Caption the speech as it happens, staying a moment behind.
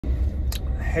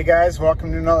Hey guys,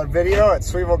 welcome to another video at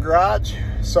Sweetville Garage.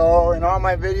 So in all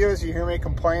my videos you hear me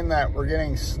complain that we're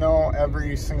getting snow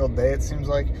every single day, it seems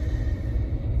like.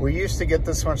 We used to get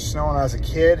this much snow when I was a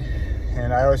kid,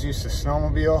 and I always used to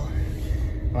snowmobile.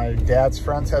 My dad's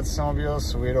friends had snowmobiles,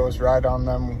 so we'd always ride on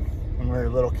them when we were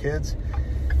little kids,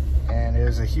 and it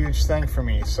was a huge thing for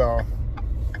me. So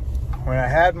when I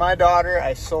had my daughter,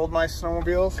 I sold my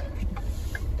snowmobiles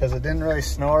because it didn't really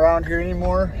snow around here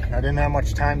anymore. I didn't have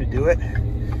much time to do it.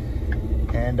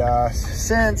 And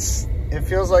since it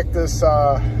feels like this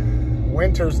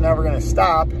winter's never gonna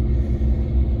stop,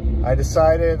 I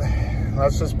decided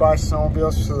let's just buy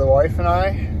snowmobiles for the wife and I.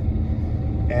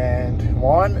 And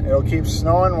one, it'll keep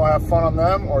snowing, we'll have fun on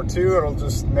them, or two, it'll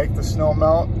just make the snow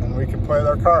melt and we can play with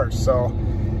our cars. So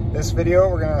this video,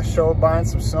 we're gonna show buying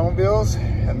some snowmobiles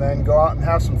and then go out and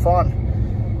have some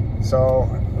fun. So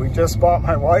we just bought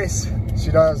my wife's.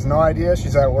 She has no idea,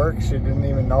 she's at work. She didn't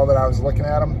even know that I was looking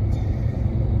at them.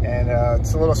 And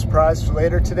it's a little surprise for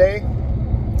later today.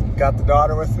 Got the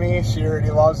daughter with me, she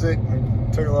already loves it. We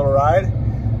took a little ride.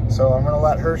 So I'm gonna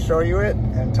let her show you it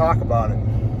and talk about it.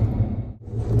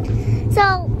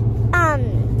 So,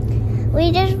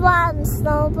 we just bought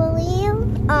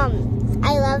snowmobile.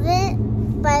 I love it,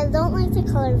 but I don't like the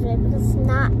color of it because it's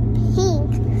not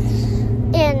pink.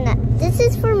 And this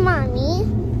is for mommy,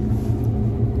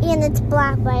 and it's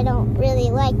black, but I don't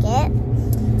really like it.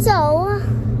 So,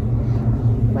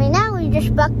 right now we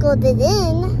just buckled it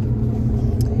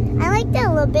in. I liked it a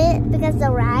little bit because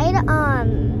the ride,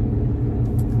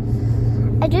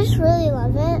 I just really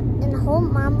love it, and the whole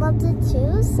mom loves it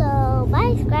too. So,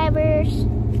 bye subscribers,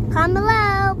 comment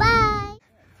below, bye.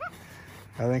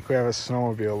 I think we have a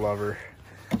snowmobile lover.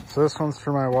 So this one's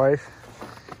for my wife.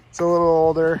 It's a little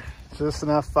older. It's just an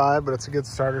F5, but it's a good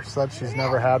starter sled. She's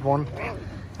never had one.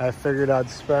 I figured I'd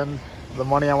spend the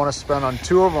money I want to spend on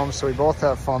two of them so we both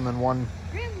have fun than one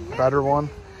better one.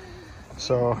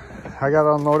 So I got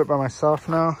to unload it by myself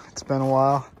now. It's been a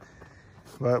while,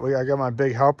 but I got my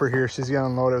big helper here. She's going to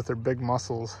unload it with her big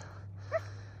muscles.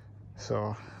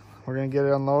 So we're going to get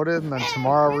it unloaded, and then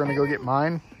tomorrow we're going to go get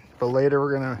mine, but later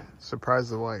we're going to surprise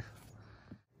the wife.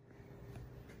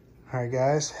 All right,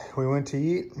 guys, we went to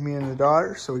eat, me and the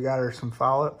daughter, so we got her some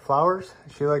flowers.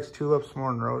 She likes tulips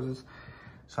more than roses,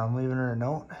 so I'm leaving her a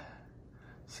note.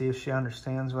 See if she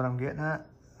understands what I'm getting at.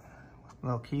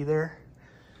 Little key there.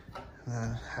 And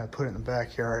then I put it in the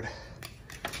backyard.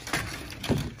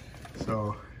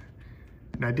 So,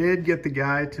 and I did get the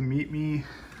guy to meet me.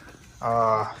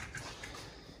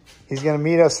 He's gonna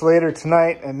meet us later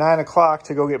tonight at 9 o'clock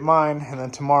to go get mine, and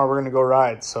then tomorrow we're gonna go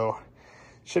ride. So,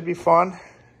 should be fun.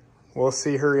 We'll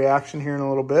see her reaction here in a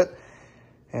little bit.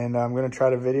 And I'm gonna try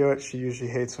to video it. She usually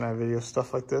hates when I video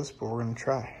stuff like this, but we're gonna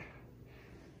try.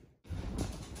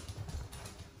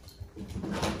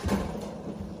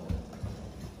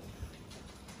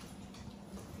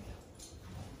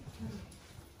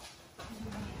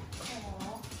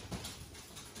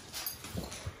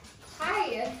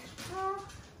 Hi.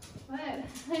 What?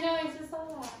 I know, I just saw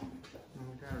that.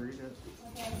 I'm gonna read it.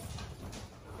 Okay.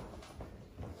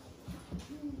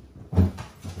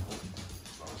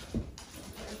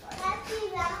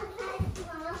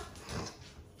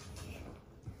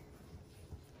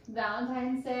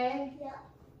 Valentine's Day? Yeah.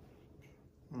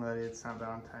 Letty, it's not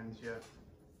Valentine's yet.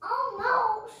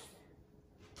 Almost.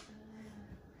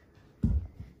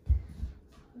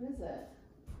 What is it?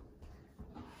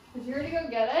 Did you already go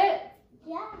get it?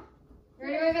 Yeah. You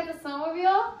already go get the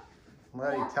snowmobile?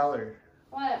 Letty, Yeah. tell her.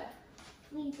 What?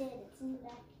 We did. It's in the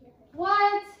backyard.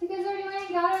 What? You guys already went and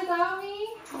got it without me?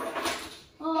 It's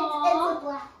Aww. a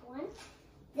black one.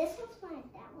 This one's mine.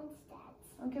 That one's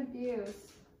Dad's. I'm confused.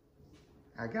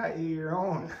 I got you your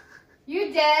own.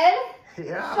 You did?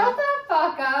 Yeah. Shut the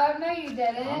fuck up. No, you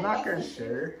didn't. I'm not gonna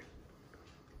share.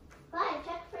 Fine,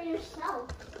 check for yourself.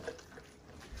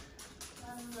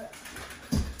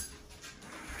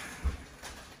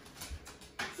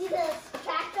 See the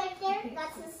track right there?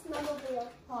 That's the snowmobile.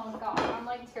 Oh god, I'm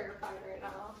like terrified right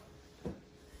now.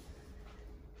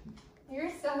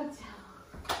 You're so dumb.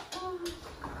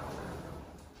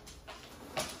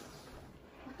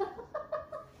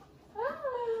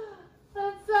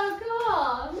 That's so cool.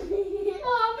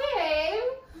 Oh, babe.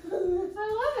 I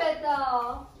love it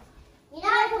though. You know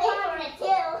how to pay for it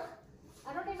too. I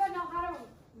don't even know how to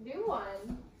do one.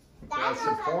 That's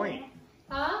the point.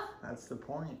 Huh? That's the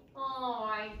point. Oh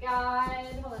my god.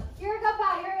 Hold on. Here, go,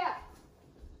 Pat. Hurry up.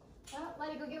 Oh,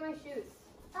 Letty, go get my shoes.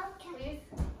 Okay. Please.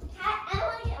 I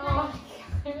want to get Oh my god,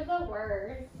 you're the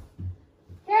worst.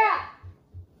 Here.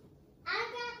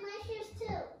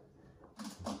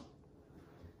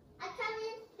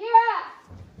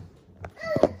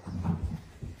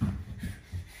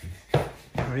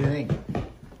 What do you think?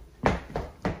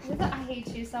 I hate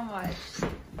you so much.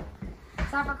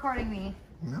 Stop recording me.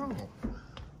 No.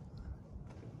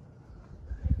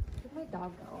 Where'd my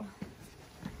dog go?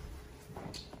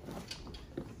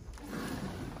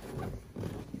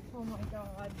 Oh my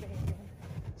god, baby.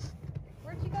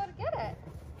 Where'd you go to get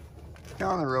it?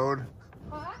 Down the road.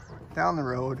 What? Down the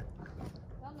road.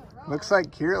 Down the road. Looks like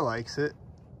Kira likes it.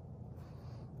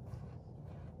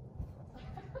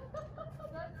 That's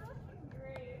fucking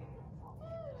great.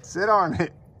 Sit on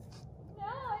it. No,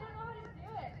 I don't know how to do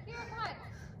it. Here, come on.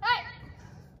 Hey!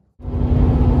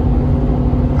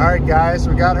 All right, guys,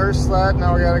 we got her sled.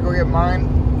 Now we gotta go get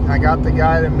mine. I got the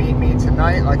guy to meet me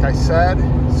tonight, like I said.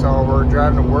 So we're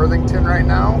driving to Worthington right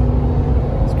now.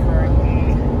 It's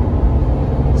currently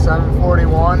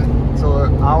 7:41. It's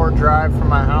an hour drive from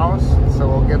my house. So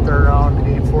we'll get there around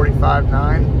 8:45,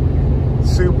 9.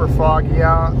 Super foggy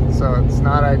out, so it's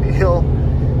not ideal.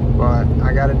 But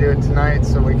I gotta do it tonight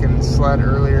so we can sled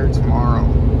earlier tomorrow.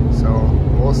 So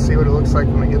we'll see what it looks like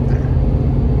when we get there.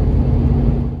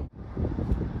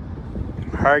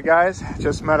 All right, guys,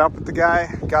 just met up with the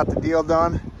guy, got the deal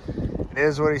done. It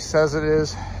is what he says it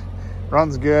is.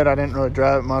 Runs good. I didn't really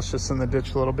drive it much, just in the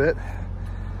ditch a little bit.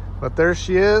 But there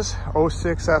she is,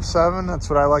 06 F7. That's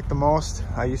what I like the most.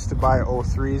 I used to buy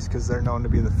 03s because they're known to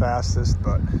be the fastest,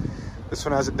 but this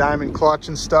one has a diamond clutch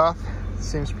and stuff. It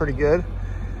seems pretty good.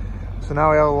 So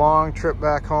now we have a long trip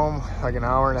back home, like an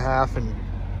hour and a half in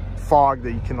fog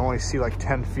that you can only see like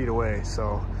 10 feet away.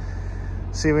 So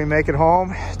see if we make it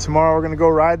home. Tomorrow we're gonna go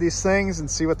ride these things and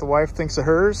see what the wife thinks of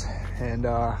hers and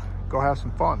go have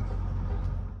some fun.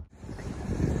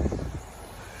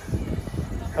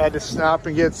 Had to stop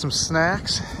and get some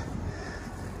snacks.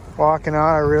 Walking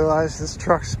out, I realized this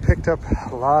truck's picked up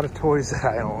a lot of toys that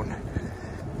I own.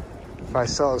 If I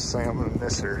sell this thing, I'm gonna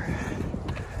miss her.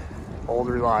 Old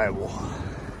reliable.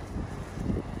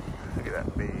 Look at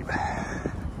that babe.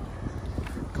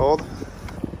 Cold?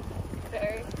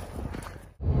 Very.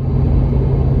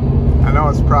 I know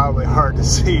it's probably hard to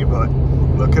see, but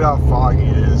look at how foggy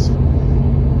it is.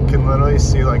 You can literally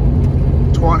see like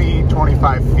 20,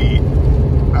 25 feet.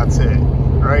 That's it.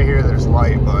 Right here there's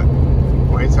light, but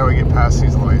wait till we get past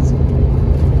these lights.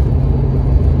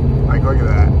 Like, look at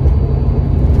that.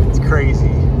 It's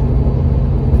crazy.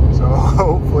 So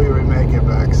hopefully we make it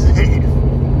back safe.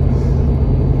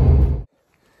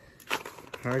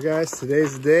 All right, guys,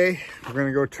 today's the day. We're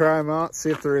gonna go try them out, see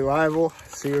if they're reliable,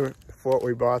 see if what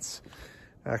we bought's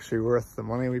actually worth the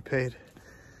money we paid.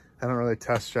 I don't really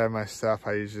test drive my stuff.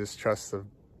 I usually just trust the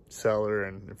seller,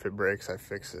 and if it breaks, I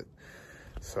fix it.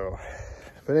 So,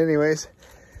 but anyways,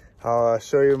 I'll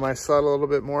show you my sled a little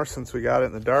bit more since we got it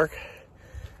in the dark.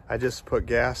 I just put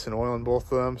gas and oil in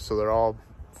both of them, so they're all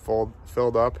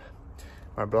filled up.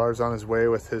 My brother's on his way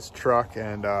with his truck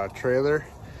and trailer.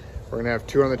 We're gonna have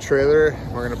 2 on the trailer.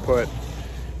 We're gonna put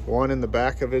 1 in the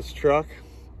back of his truck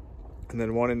and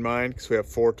then 1 in mine, because we have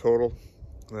 4 total.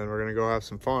 And then we're gonna go have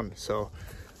some fun. So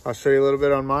I'll show you a little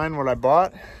bit on mine, what I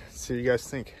bought, see what you guys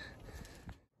think.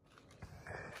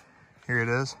 Here it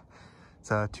is.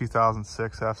 It's a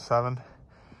 2006 F7.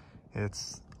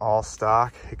 It's all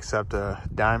stock except a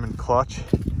diamond clutch,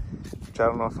 which I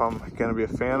don't know if I'm gonna be a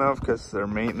fan of because they're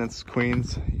maintenance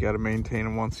queens. You gotta maintain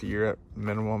them once a year at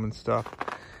minimum and stuff.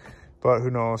 But who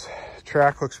knows?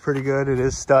 Track looks pretty good. It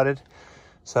is studded,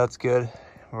 so that's good.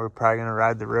 We're probably gonna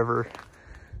ride the river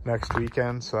next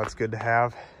weekend, so that's good to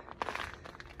have.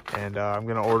 And I'm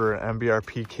gonna order an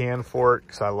MBRP can for it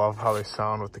because I love how they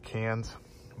sound with the cans.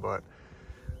 But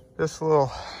this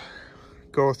little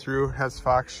go through has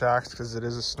Fox shocks because it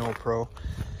is a Snow Pro.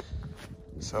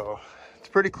 So it's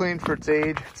pretty clean for its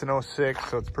age. It's an 06,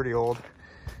 so it's pretty old.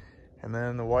 And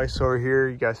then the Weiss over here,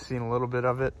 you guys seen a little bit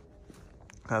of it.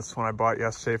 That's one I bought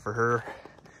yesterday for her.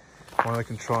 One of the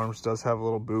control arms does have a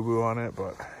little boo-boo on it,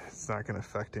 but it's not gonna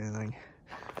affect anything.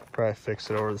 Probably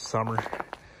fix it over the summer.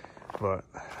 But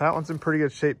that one's in pretty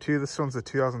good shape too. This one's a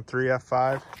 2003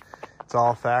 F5. It's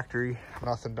all factory,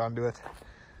 nothing done to it.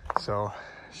 So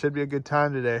should be a good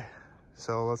time today.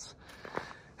 So let's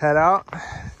head out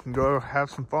and go have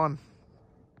some fun.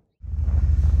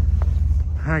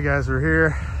 All right, guys, we're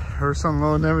here. We're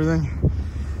unloading everything.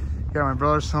 Got my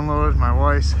brother's unloaded, my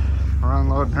wife's. We're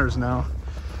unloading hers now.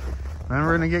 Then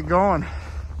we're gonna get going.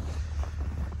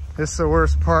 This is the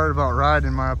worst part about riding,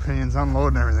 in my opinion, is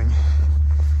unloading everything.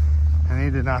 I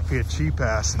need to not be a cheap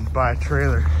ass and buy a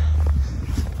trailer.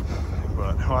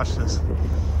 But watch this.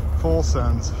 Full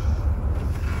sends.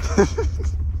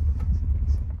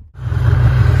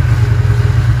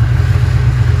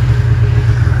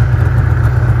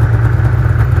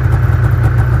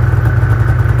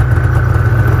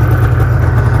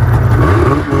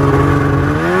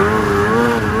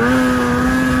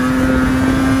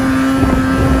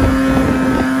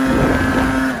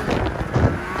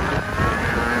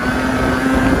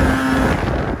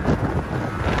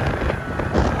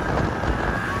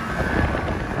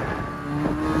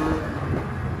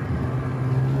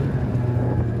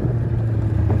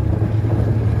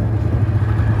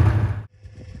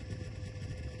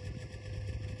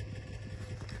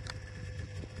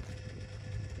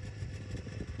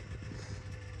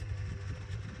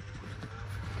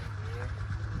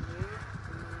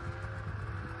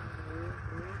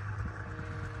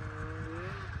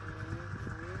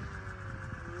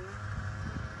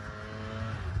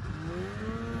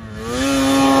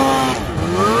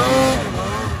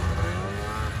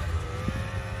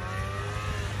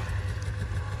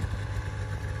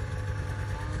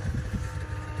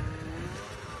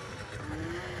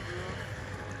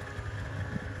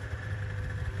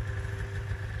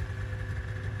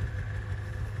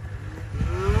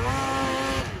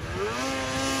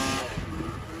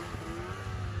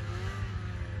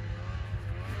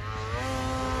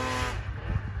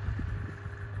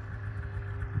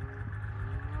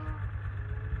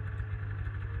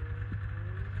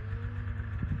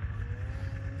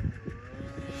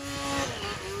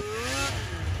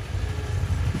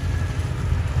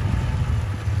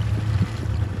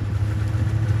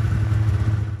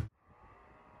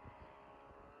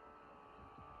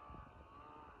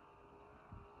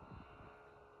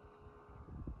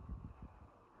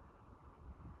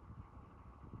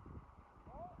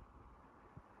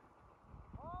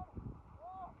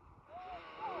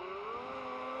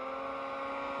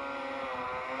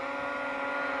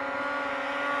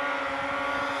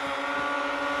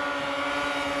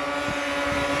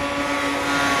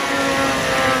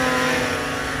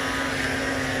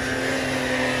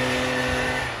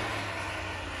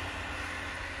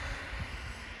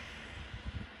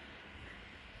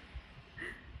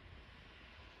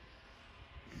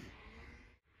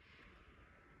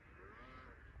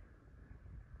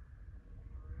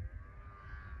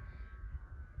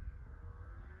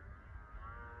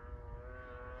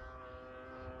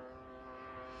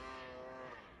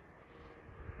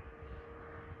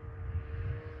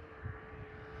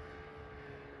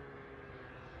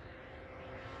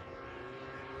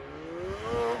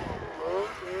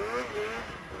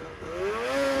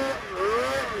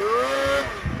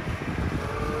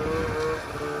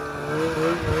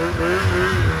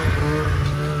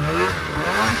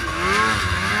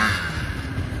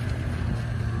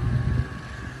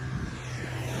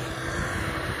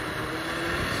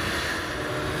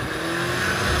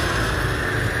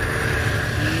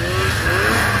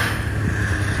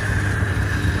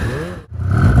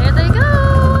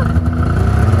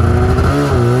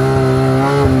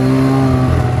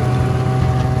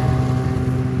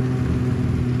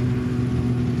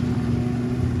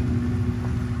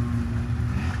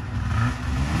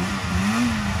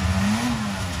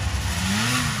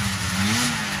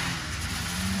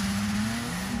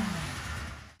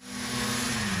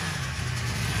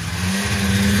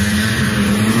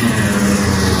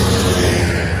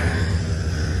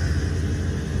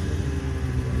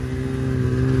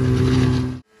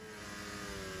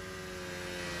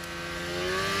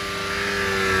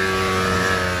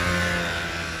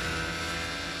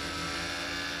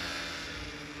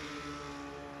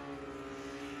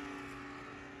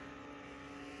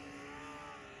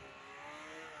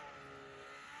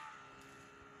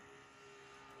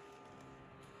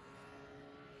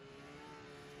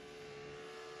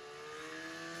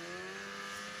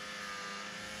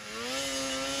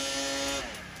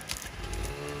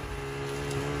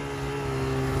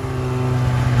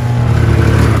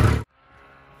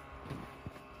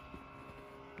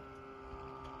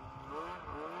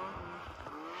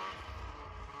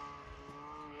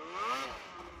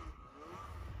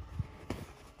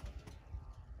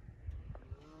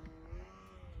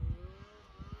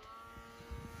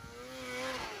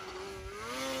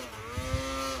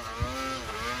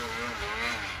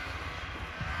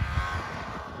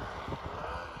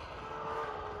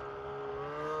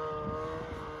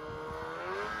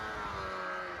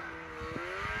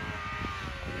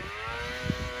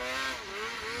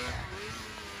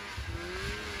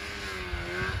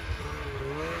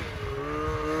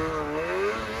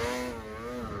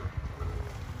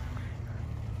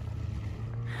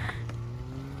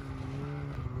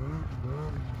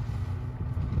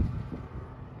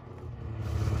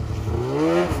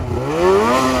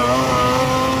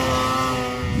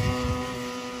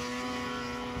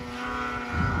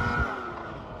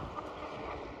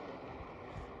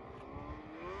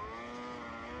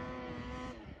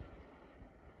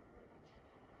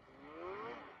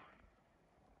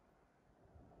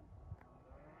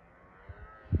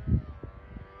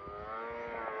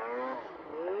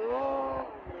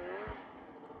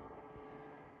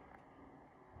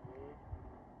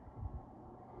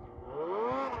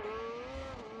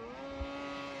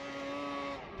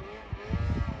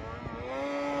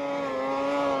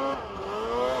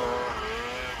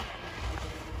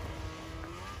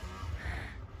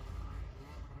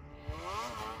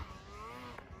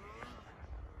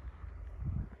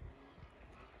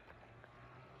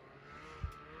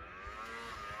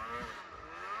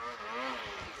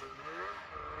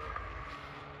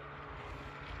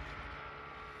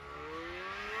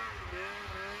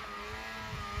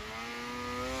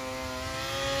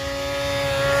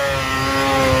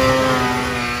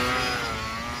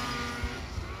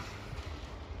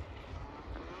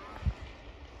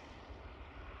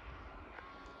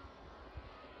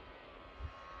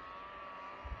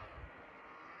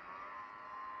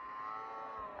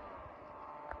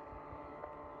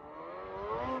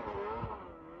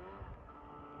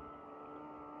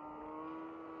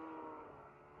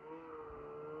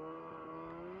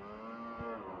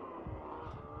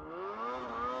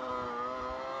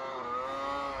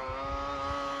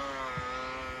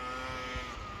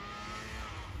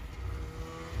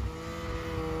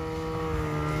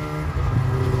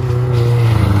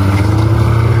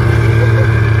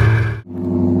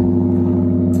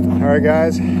 right,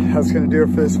 guys, that's gonna do it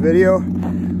for this video.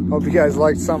 Hope you guys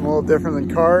liked something a little different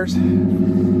than cars.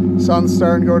 Sun's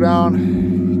starting to go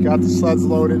down. Got the sleds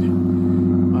loaded.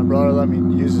 My brother let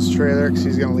me use his trailer because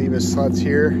he's gonna leave his sleds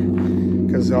here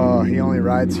because he only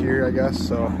rides here, I guess.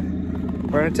 So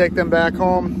we're gonna take them back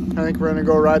home. I think we're gonna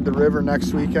go ride the river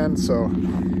next weekend. So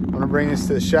I'm gonna bring this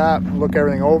to the shop, look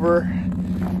everything over.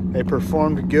 They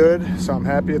performed good, so I'm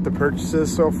happy with the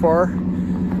purchases so far.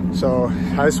 So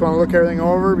I just want to look everything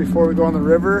over before we go on the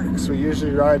river, because we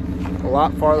usually ride a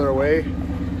lot farther away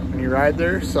when you ride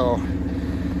there. So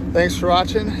thanks for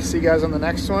watching. See you guys on the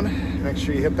next one. Make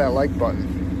sure you hit that like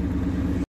button.